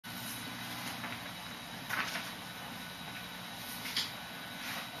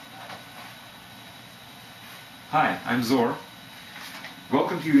Hi, I'm Zor.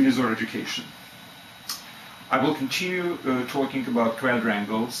 Welcome to Unizor Education. I will continue talking about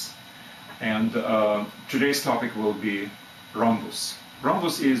quadrangles, and today's topic will be rhombus.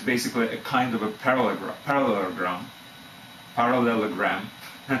 Rhombus is basically a kind of a parallelogram,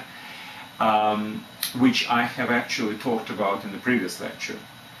 which I have actually talked about in the previous lecture.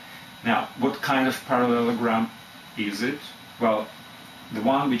 Now, what kind of parallelogram is it? Well, the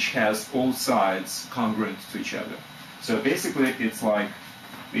one which has all sides congruent to each other. So basically, it's like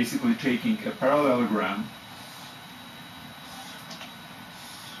taking a parallelogram,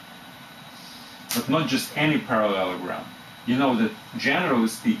 but not just any parallelogram. You know that generally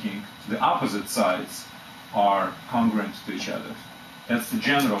speaking, the opposite sides are congruent to each other. That's the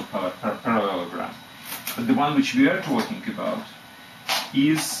general parallelogram. But the one which we are talking about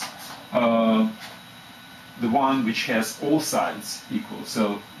is the one which has all sides equal.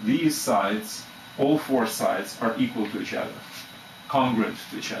 So these sides, all four sides, are equal to each other, congruent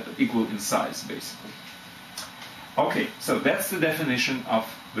to each other, equal in size, basically. Okay, so that's the definition of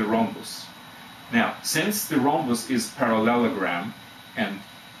the rhombus. Now, since the rhombus is parallelogram, and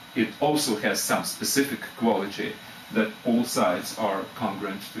it also has some specific quality that all sides are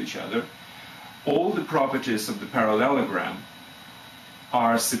congruent to each other, all the properties of the parallelogram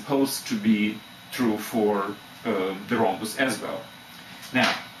are supposed to be true for the rhombus as well. Now,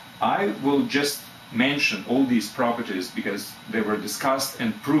 I will just mention all these properties because they were discussed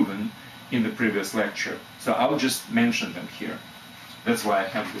and proven in the previous lecture. So I'll just mention them here. That's why I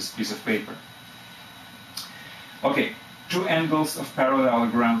have this piece of paper. Okay, two angles of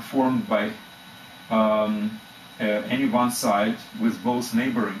parallelogram formed by any one side with both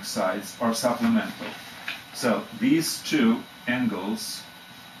neighboring sides are supplemental. So these two angles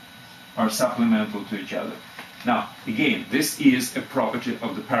are supplemental to each other. Now, again, this is a property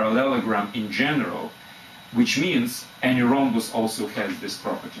of the parallelogram in general, which means any rhombus also has this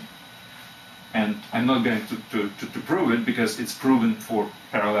property. And I'm not going to prove it because it's proven for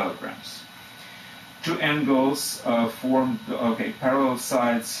parallelograms. Two angles formed, okay, parallel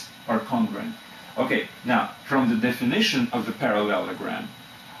sides are congruent. Okay, now, from the definition of the parallelogram,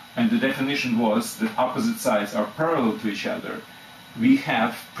 and the definition was that opposite sides are parallel to each other, we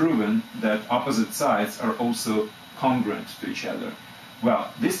have proven that opposite sides are also congruent to each other.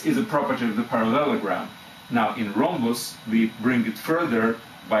 Well, this is a property of the parallelogram. Now, in rhombus, we bring it further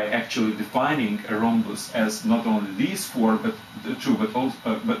by actually defining a rhombus as not only these four, but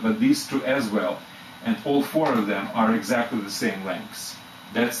these two as well. And all four of them are exactly the same lengths.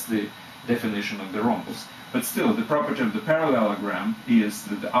 That's the definition of the rhombus. But still, the property of the parallelogram is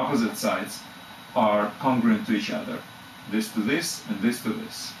that the opposite sides are congruent to each other. This to this, and this to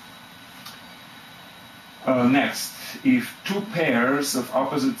this. Next, if two pairs of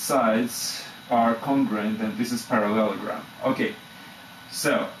opposite sides are congruent, then this is parallelogram. Okay,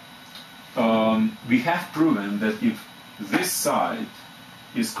 so we have proven that if this side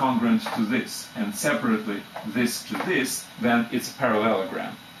is congruent to this, and separately this to this, then it's a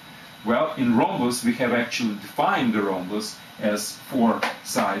parallelogram. Well, in rhombus, we have actually defined the rhombus as four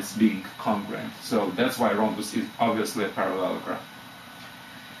sides being congruent. So that's why rhombus is obviously a parallelogram.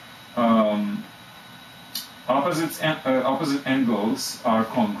 Opposite angles are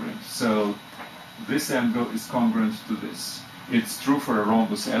congruent. So this angle is congruent to this. It's true for a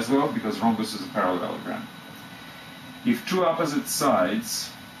rhombus as well, because rhombus is a parallelogram. If two opposite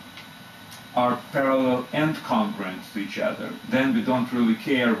sides are parallel and congruent to each other, then we don't really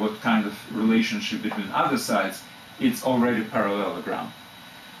care what kind of relationship between other sides, it's already parallelogram.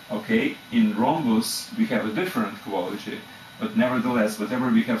 Okay, in rhombus we have a different quality, but nevertheless, whatever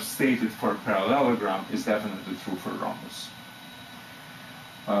we have stated for parallelogram is definitely true for rhombus.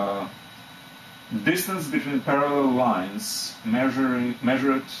 Distance between parallel lines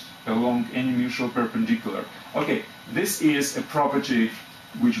measured along any mutual perpendicular. Okay, this is a property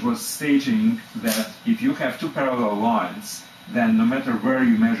which was stating that if you have two parallel lines, then no matter where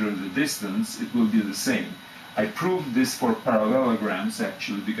you measure the distance, it will be the same. I proved this for parallelograms,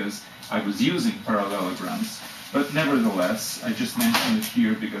 actually, because I was using parallelograms, but nevertheless, I just mentioned it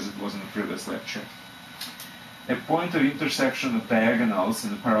here because it was in the previous lecture. A point of intersection of diagonals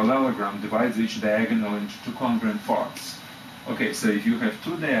in a parallelogram divides each diagonal into two congruent parts. Okay, so if you have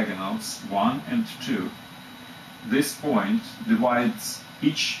two diagonals, 1 and 2, this point divides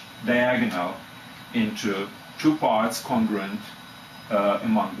each diagonal into two parts congruent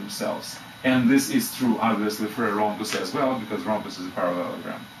among themselves. And this is true, obviously, for a rhombus as well, because rhombus is a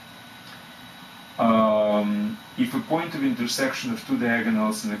parallelogram. If a point of intersection of two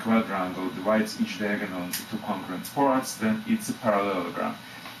diagonals in a quadrangle divides each diagonal into two congruent parts, then it's a parallelogram.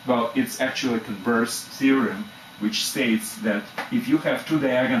 Well, it's actually a converse theorem, which states that if you have two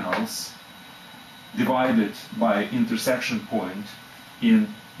diagonals divided by intersection point, in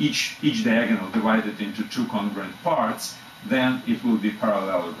each diagonal divided into two congruent parts, then it will be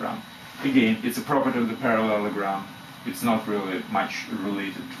parallelogram. Again, it's a property of the parallelogram. It's not really much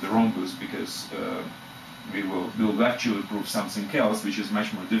related to the rhombus, because we'll actually prove something else, which is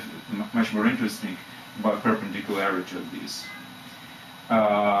much more interesting, about perpendicularity of these.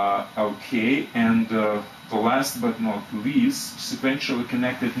 Okay, and the last but not least, sequentially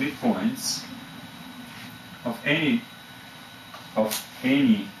connected midpoints of any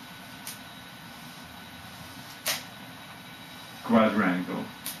quadrangle.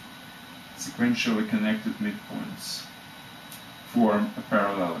 Sequentially connected midpoints form a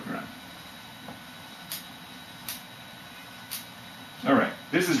parallelogram. All right,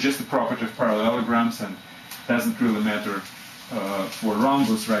 this is just a property of parallelograms and doesn't really matter for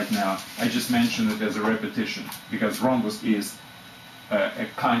rhombus right now. I just mentioned it as a repetition because rhombus is a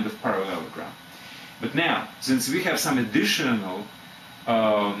kind of parallelogram. But now, since we have some additional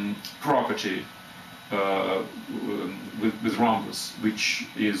property with rhombus, which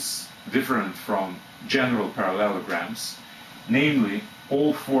is different from general parallelograms, namely,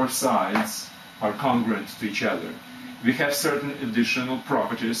 all four sides are congruent to each other. We have certain additional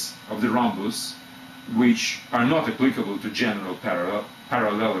properties of the rhombus which are not applicable to general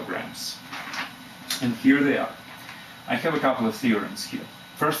parallelograms. And here they are. I have a couple of theorems here.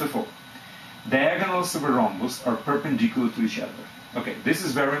 First of all, diagonals of a rhombus are perpendicular to each other. Okay, this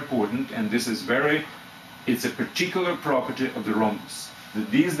is very important, and this is it's a particular property of the rhombus, that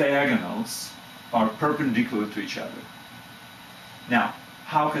these diagonals are perpendicular to each other. Now,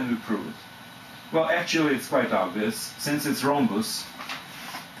 how can we prove it? Well, actually, it's quite obvious. Since it's rhombus,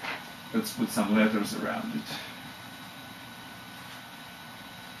 let's put some letters around it.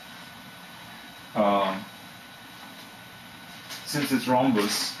 Since it's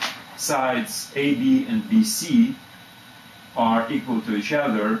rhombus, sides AB and BC are equal to each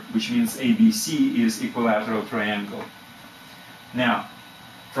other, which means ABC is equilateral triangle. Now,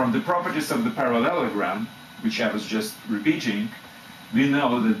 from the properties of the parallelogram, which I was just repeating, we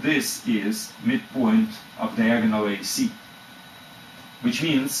know that this is midpoint of diagonal AC, which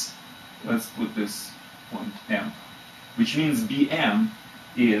means, let's put this point M, which means BM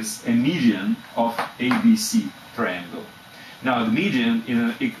is a median of ABC triangle. Now, the median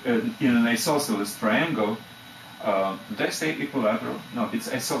in an isosceles triangle, did I say equilateral? No,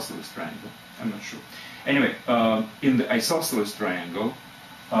 it's isosceles triangle. I'm not sure. Anyway, in the isosceles triangle,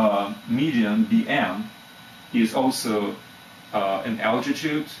 median BM is also an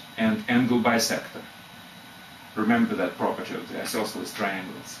altitude and angle bisector. Remember that property of the isosceles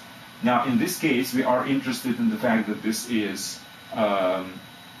triangles. Now, in this case, we are interested in the fact that this is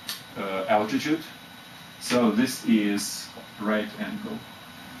altitude. So this is right angle.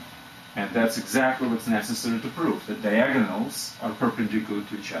 And that's exactly what's necessary to prove, that diagonals are perpendicular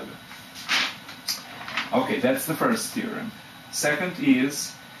to each other. Okay, that's the first theorem. Second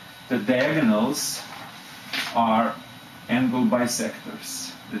is that diagonals are angle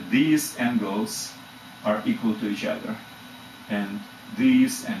bisectors, that these angles are equal to each other, and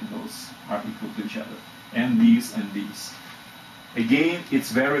these angles are equal to each other, and these and these. Again, it's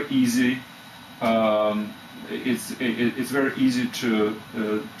very easy. It's very easy to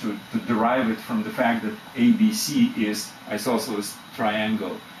derive it from the fact that ABC is isosceles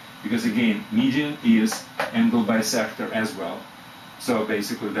triangle, because again, median is angle bisector as well. So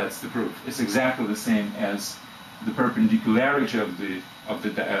basically, that's the proof. It's exactly the same as the perpendicularity of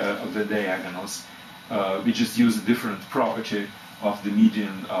the diagonals. We just use a different property of the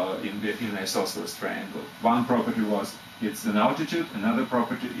median in the isosceles triangle. One property was it's an altitude. Another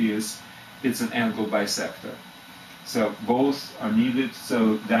property is it's an angle bisector. So both are needed.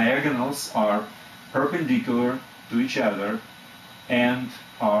 So diagonals are perpendicular to each other and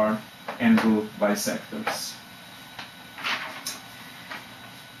are angle bisectors.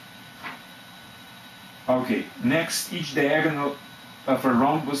 Okay, next, each diagonal of a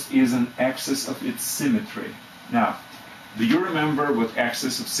rhombus is an axis of its symmetry. Now, do you remember what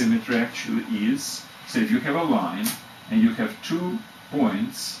axis of symmetry actually is? So if you have a line and you have 2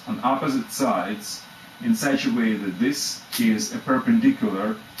 points on opposite sides in such a way that this is a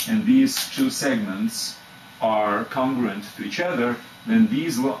perpendicular and these 2 segments are congruent to each other, then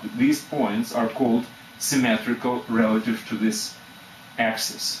these points are called symmetrical relative to this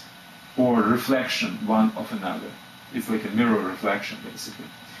axis, or reflection one of another. It's like a mirror reflection, basically.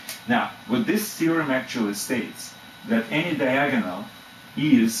 Now, what this theorem actually states, that any diagonal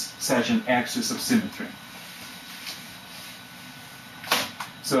is such an axis of symmetry.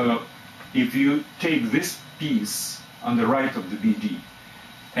 So if you take this piece on the right of the BD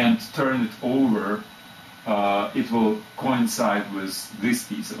and turn it over, it will coincide with this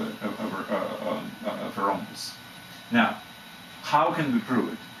piece of a rhombus. Now, how can we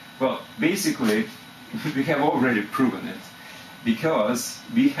prove it? Well, basically, we have already proven it, because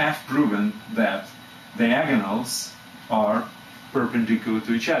we have proven that diagonals are perpendicular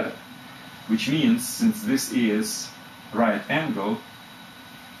to each other, which means, since this is right angle,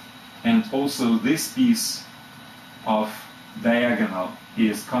 and also this piece of diagonal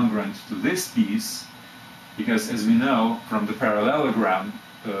is congruent to this piece, because as we know from the parallelogram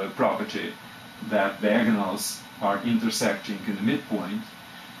property that diagonals are intersecting in the midpoint,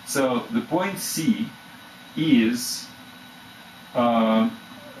 so the point C is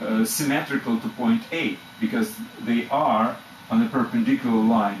symmetrical to point A, because they are on a perpendicular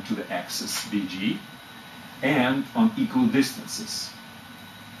line to the axis BG and on equal distances.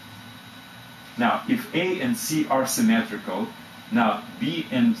 Now, if A and C are symmetrical, now B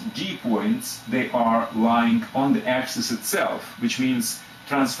and D points, they are lying on the axis itself, which means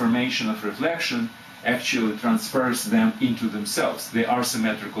transformation of reflection actually transfers them into themselves. They are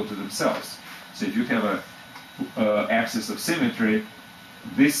symmetrical to themselves. So if you have a axis of symmetry,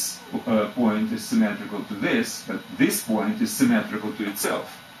 this point is symmetrical to this, but this point is symmetrical to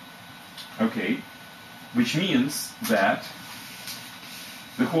itself. Okay, which means that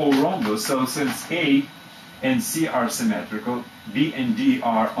the whole rhombus, so since A and C are symmetrical, B and D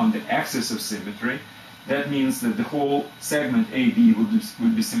are on the axis of symmetry, that means that the whole segment AB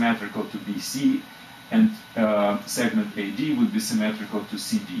would be symmetrical to BC, and segment AD would be symmetrical to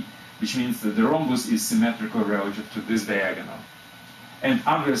CD, which means that the rhombus is symmetrical relative to this diagonal. And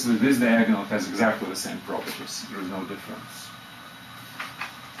obviously this diagonal has exactly the same properties. There is no difference.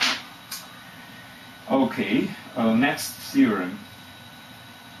 Okay, next theorem.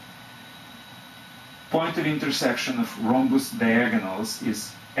 Point of intersection of rhombus diagonals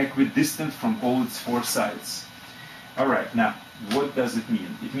is equidistant from all its four sides. All right, now, what does it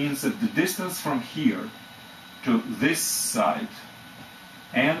mean? It means that the distance from here to this side,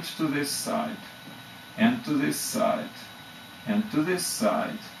 and to this side, and to this side, and to this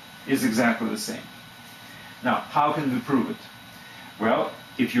side is exactly the same. Now, how can we prove it? Well,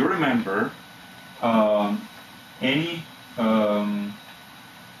 if you remember, any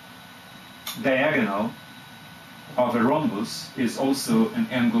diagonal of a rhombus is also an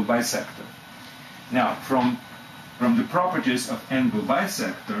angle bisector. Now, from the properties of angle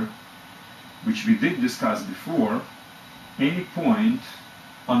bisector, which we did discuss before, any point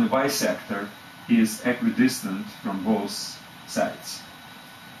on the bisector is equidistant from both sides,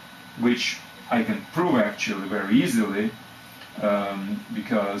 which I can prove actually very easily,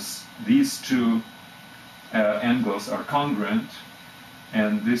 because these two angles are congruent,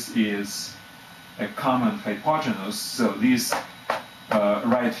 and this is a common hypotenuse, so these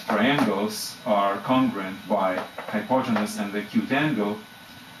right triangles are congruent by hypotenuse and acute angle,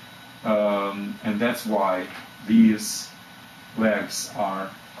 and that's why these legs are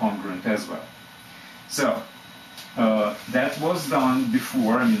congruent as well. So that was done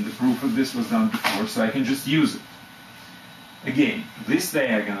before, I mean the proof of this was done before, so I can just use it. Again, this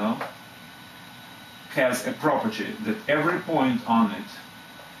diagonal has a property that every point on it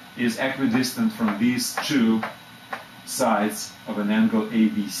is equidistant from these two sides of an angle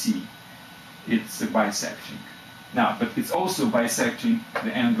ABC. It's a bisecting. Now, but it's also bisecting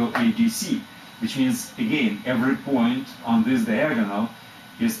the angle ADC, which means, again, every point on this diagonal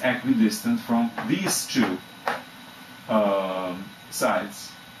is equidistant from these two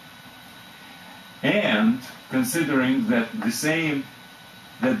sides. And considering that this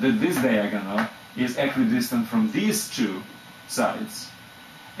diagonal is equidistant from these two sides,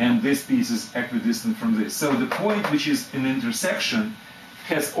 and this piece is equidistant from this. So the point which is an intersection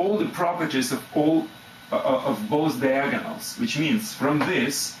has all the properties of both diagonals, which means from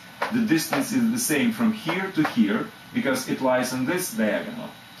this, the distance is the same from here to here, because it lies on this diagonal.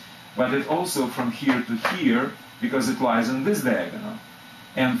 But it also from here to here, because it lies on this diagonal.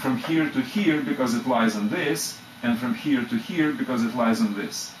 And from here to here, because it lies on this, and from here to here, because it lies on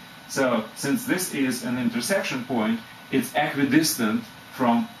this. So, since this is an intersection point, it's equidistant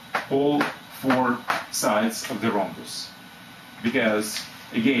from all four sides of the rhombus. Because,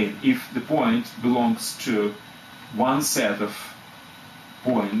 again, if the point belongs to one set of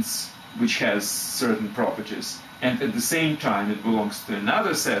points which has certain properties, and at the same time it belongs to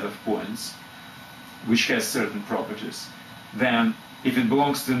another set of points which has certain properties, then if it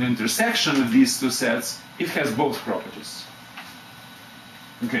belongs to an intersection of these two sets, it has both properties.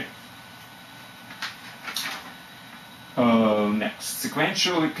 Okay. Next,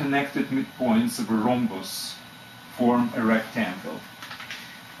 sequentially connected midpoints of a rhombus form a rectangle.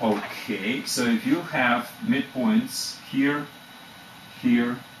 Okay, so if you have midpoints here,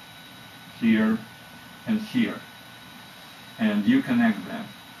 here, here, and here, and you connect them,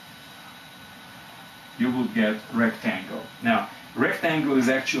 you will get rectangle. Now, rectangle is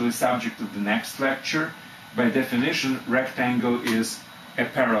actually subject of the next lecture. By definition, rectangle is a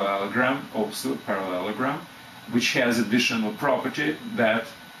parallelogram, also a parallelogram, which has additional property that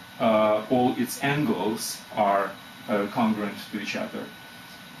all its angles are congruent to each other.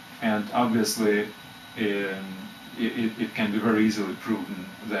 And obviously, it can be very easily proven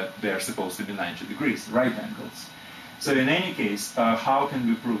that they're supposed to be 90 degrees, right angles. So in any case, how can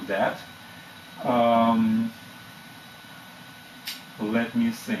we prove that? Let me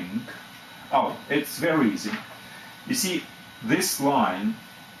think. Oh, it's very easy. You see, this line,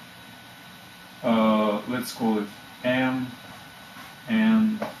 let's call it M,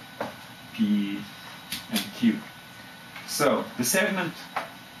 N, P, and Q. So the segment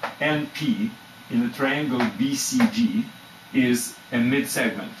NP in the triangle BCD is a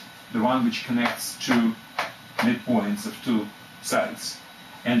mid-segment, the one which connects two midpoints of two sides.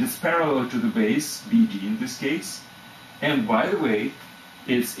 And it's parallel to the base, BD in this case. And by the way,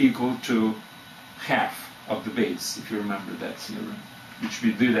 it's equal to half of the base, if you remember that theorem, which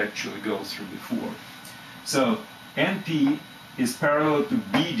we did actually go through before. So NP is parallel to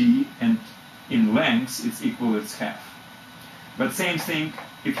BD, and in length it's equal its half. But same thing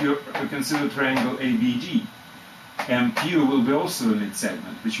if you consider triangle ABD. MQ will be also a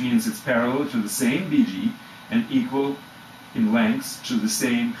mid-segment, which means it's parallel to the same BD and equal in length to the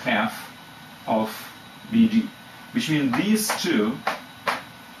same half of BD. Which means these two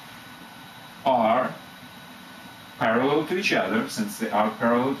are parallel to each other, since they are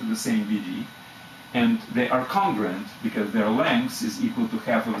parallel to the same BD, and they are congruent because their length is equal to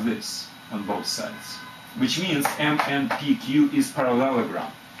half of this on both sides. Which means MNPQ is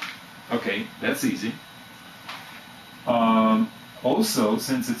parallelogram. Okay, that's easy. Also,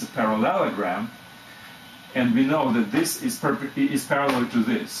 since it's a parallelogram, and we know that this is parallel to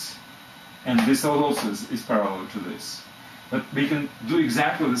this, and this also is parallel to this. But we can do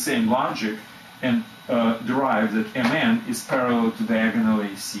exactly the same logic and derive that MN is parallel to diagonal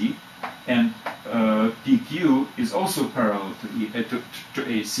AC, and PQ is also parallel to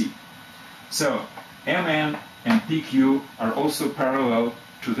AC. So MN and PQ are also parallel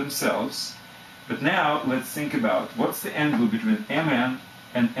to themselves. But now let's think about what's the angle between MN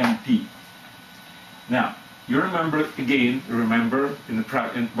and MP. Now, you remember in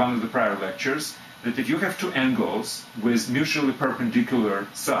one of the prior lectures that if you have two angles with mutually perpendicular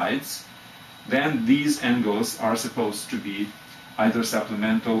sides, then these angles are supposed to be either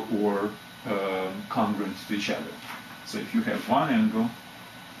supplemental or congruent to each other. So if you have one angle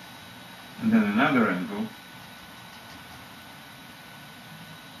and then another angle,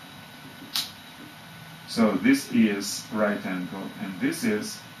 so this is right angle and this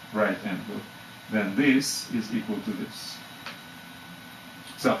is right angle, then this is equal to this.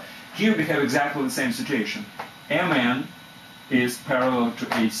 So here we have exactly the same situation. MN is parallel to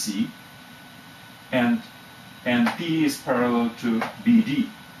AC, and P is parallel to BD.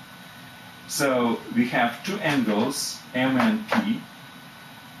 So we have two angles, MNP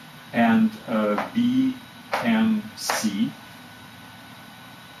and BMC,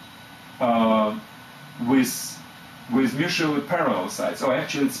 with mutually parallel sides. Oh,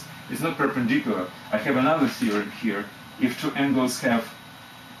 actually, it's not perpendicular. I have another theorem here. If two angles have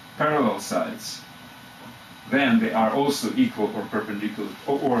parallel sides, then they are also equal or perpendicular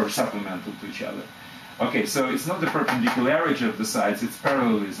or supplemental to each other. Okay, so it's not the perpendicularity of the sides, it's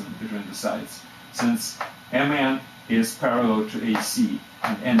parallelism between the sides. Since MN is parallel to AC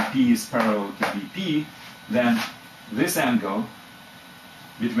and NP is parallel to BP, then this angle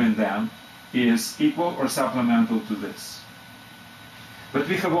between them is equal or supplemental to this. But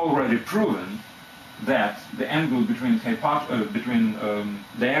we have already proven that the angle between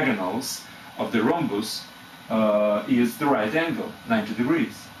diagonals of the rhombus is the right angle, 90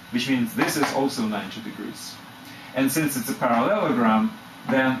 degrees, which means this is also 90 degrees. And since it's a parallelogram,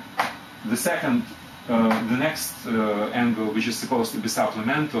 then the next angle, which is supposed to be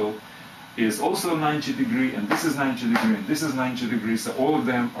supplemental, is also 90 degree, and this is 90 degree, and this is 90 degrees, so all of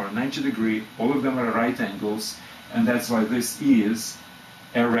them are 90 degree, all of them are right angles, and that's why this is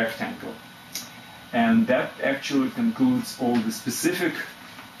a rectangle. And that actually concludes all the specific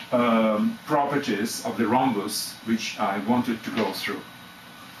properties of the rhombus which I wanted to go through.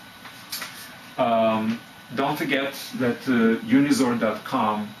 don't forget that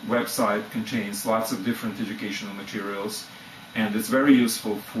Unizor.com website contains lots of different educational materials, and it's very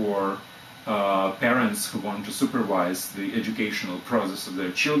useful for parents who want to supervise the educational process of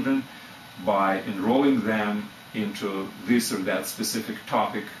their children by enrolling them into this or that specific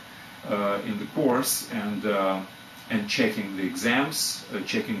topic in the course, and checking the exams,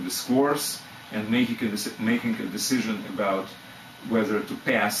 checking the scores, and making a decision about whether to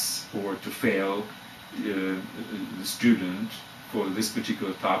pass or to fail the student for this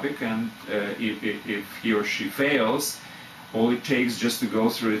particular topic. And if he or she fails, all it takes just to go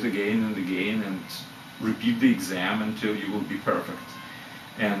through it again and again and repeat the exam until you will be perfect.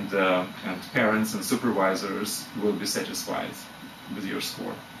 And parents and supervisors will be satisfied with your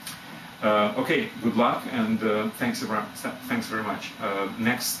score. Okay, good luck, and thanks very much.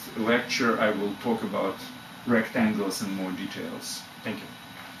 Next lecture I will talk about rectangles in more details. Thank you.